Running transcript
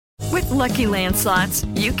Lucky Land Slots,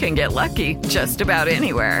 you can get lucky just about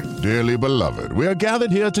anywhere. Dearly beloved, we are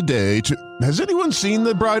gathered here today to... Has anyone seen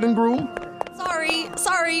the bride and groom?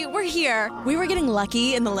 Sorry, we're here. We were getting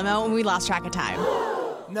lucky in the limo and we lost track of time.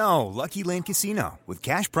 No, Lucky Land Casino, with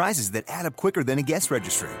cash prizes that add up quicker than a guest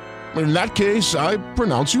registry. In that case, I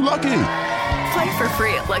pronounce you lucky. Play for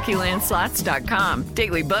free at LuckyLandSlots.com.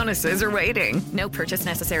 Daily bonuses are waiting. No purchase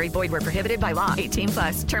necessary. Void where prohibited by law.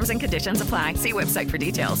 18+. Terms and conditions apply. See website for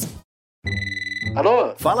details.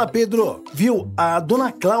 Alô? Fala, Pedro. Viu, a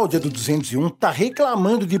dona Cláudia do 201 tá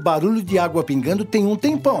reclamando de barulho de água pingando tem um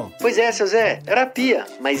tempão. Pois é, seu Zé, era a pia,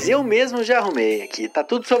 mas eu mesmo já arrumei aqui. Tá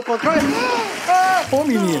tudo sob controle? Ô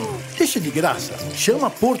menino, deixa de graça.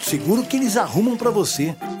 Chama Porto Seguro que eles arrumam pra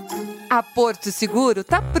você. A Porto Seguro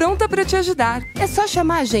tá pronta para te ajudar. É só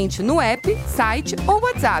chamar a gente no app, site ou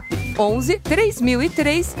WhatsApp. 11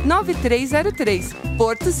 3003 9303.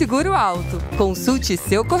 Porto Seguro Alto. Consulte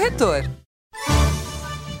seu corretor.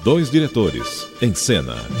 Dois diretores em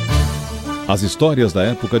cena. As histórias da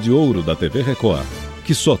época de ouro da TV Record,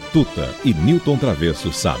 que só Tuta e Newton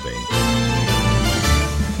Travesso sabem.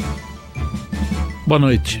 Boa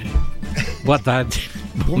noite, boa tarde,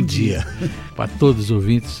 bom dia para todos os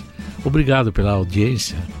ouvintes. Obrigado pela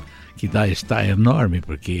audiência, que está enorme,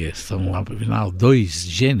 porque são, afinal, dois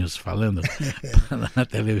gênios falando na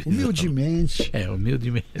televisão. Humildemente.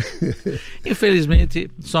 Humildemente. Infelizmente,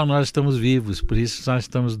 só nós estamos vivos, por isso nós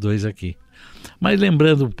estamos dois aqui. Mas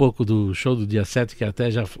lembrando um pouco do show do dia 7, que até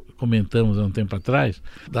já comentamos há um tempo atrás,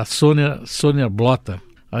 da Sônia Blota,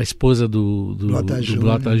 a esposa do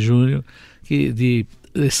Blota Júnior, que de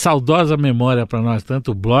saudosa memória para nós,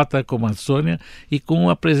 tanto o Blota como a Sônia, e com um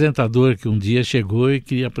apresentador que um dia chegou e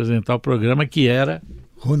queria apresentar o programa, que era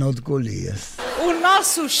Ronaldo Golias. O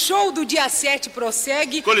nosso show do dia 7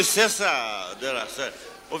 prossegue. Com licença, Dona Sônia,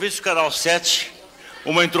 ouvi esse canal 7,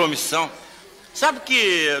 uma intromissão. Sabe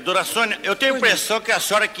que, Dona Sônia, eu tenho a impressão que a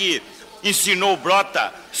senhora que ensinou o Blota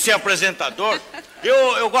a ser apresentador,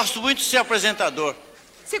 eu gosto muito de ser apresentador.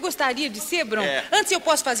 Você gostaria de ser, Bron? Antes eu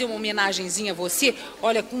posso fazer uma homenagenzinha a você.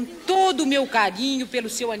 Olha, com todo o meu carinho pelo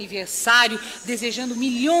seu aniversário, desejando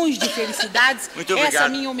milhões de felicidades. Muito obrigado. Essa é a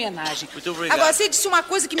minha homenagem. Muito obrigado. Agora, você disse uma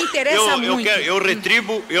coisa que me interessa muito.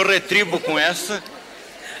 Eu retribo com essa.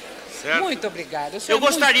 Certo? Muito obrigada. Eu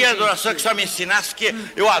gostaria, Dona Sônia, que a senhora me ensinasse, que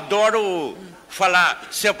eu adoro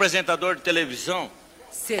ser apresentador de televisão.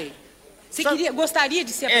 Sei. Você gostaria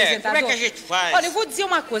de ser apresentador? Como é que a gente faz? Olha, eu vou dizer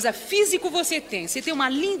uma coisa. Físico você tem uma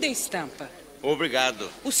linda estampa. Obrigado.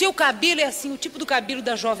 O seu cabelo é assim, o tipo do cabelo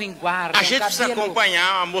da Jovem Guarda. A gente precisa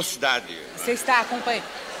acompanhar a mocidade. Você está acompanhando.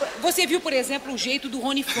 Você viu, por exemplo, o jeito do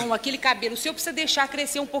Rony Fon, aquele cabelo. O seu precisa deixar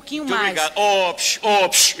crescer um pouquinho Muito mais.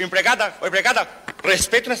 Obrigado. Empregada,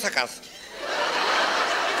 respeito nessa casa.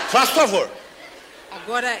 Faça favor.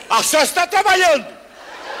 Agora... A senhora está trabalhando.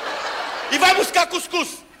 E vai buscar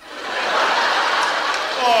cuscuz.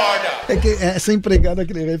 Olha. É que essa empregada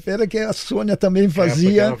que ele refere é que a Sônia também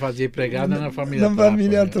fazia. Ela fazia empregada na família Trapo. Na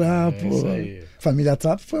família Trapo. Isso aí. Família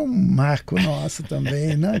Trapo foi um marco nosso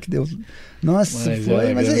também, né? Que Deus. Nossa,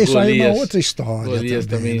 mas isso Golias, aí é uma outra história. Golias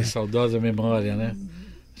também, né? Saudosa memória, né?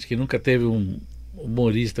 Acho que nunca teve um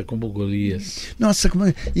humorista como o Golias. Nossa,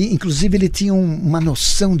 inclusive ele tinha uma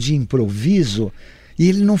noção de improviso. E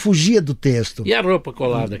ele não fugia do texto. E a roupa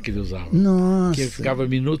colada que ele usava? Nossa. Que ele ficava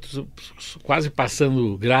minutos quase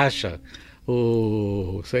passando graxa,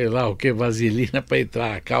 ou sei lá o que, vaselina para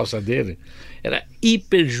entrar a calça dele. Era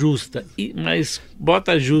hiper justa, mas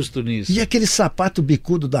bota justo nisso. E aquele sapato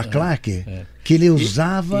bicudo da Clark, que ele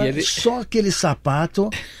usava, só aquele sapato.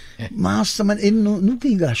 Nossa, mas ele nunca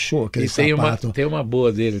engaixou aquele sapato. Tem uma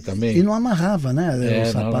boa dele também. E não amarrava, né?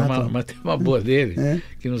 O sapato. Mas tem uma boa dele,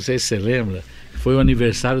 que não sei se você lembra. Foi o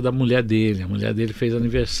aniversário da mulher dele. A mulher dele fez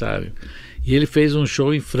aniversário. E ele fez um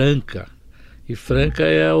show em Franca. E Franca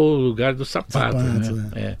é o lugar do sapato,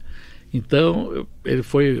 né? Então, ele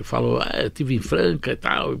falou, eu estive em Franca e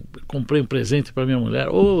tal, comprei um presente para minha mulher.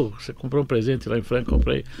 Você comprou um presente lá em Franca?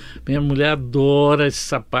 Comprei. Minha mulher adora esse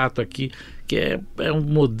sapato aqui, que é um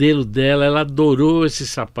modelo dela, ela adorou esse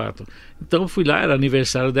sapato. Então, eu fui lá, era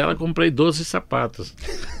aniversário dela, comprei 12 sapatos.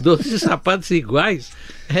 12 sapatos iguais.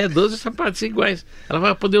 12 sapatos iguais. Ela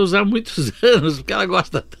vai poder usar muitos anos, porque ela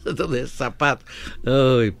gosta tanto desse sapato.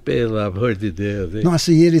 Oi, pelo amor de Deus. Hein?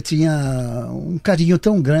 Nossa, e ele tinha um carinho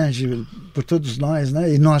tão grande por todos nós,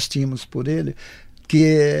 né? E nós tínhamos por ele,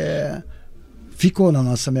 que ficou na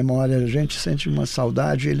nossa memória. A gente sente uma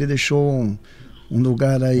saudade. Ele deixou um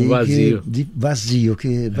lugar aí vazio,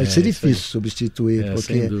 que vai ser difícil substituir,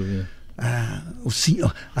 porque sem dúvida.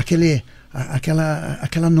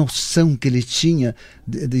 aquela noção que ele tinha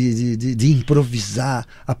de improvisar,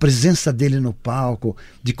 a presença dele no palco,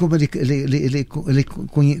 de como ele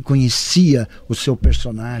conhecia o seu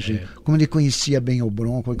personagem, como ele conhecia bem o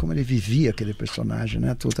Bronco, como ele vivia aquele personagem,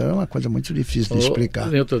 né? Tudo era uma coisa muito difícil de explicar.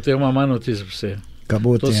 Nilton, eu tenho uma má notícia para você.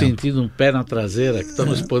 Acabou o tempo. Estou sentindo um pé na traseira que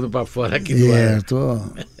estamos pondo para fora aqui do ar.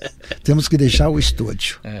 Temos que deixar o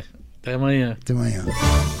estúdio. Até amanhã. Até amanhã.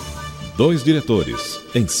 2 diretores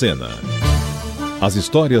em cena. As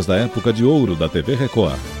histórias da época de ouro da TV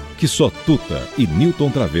Record, que só Tuta e Nilton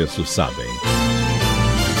Travesso sabem.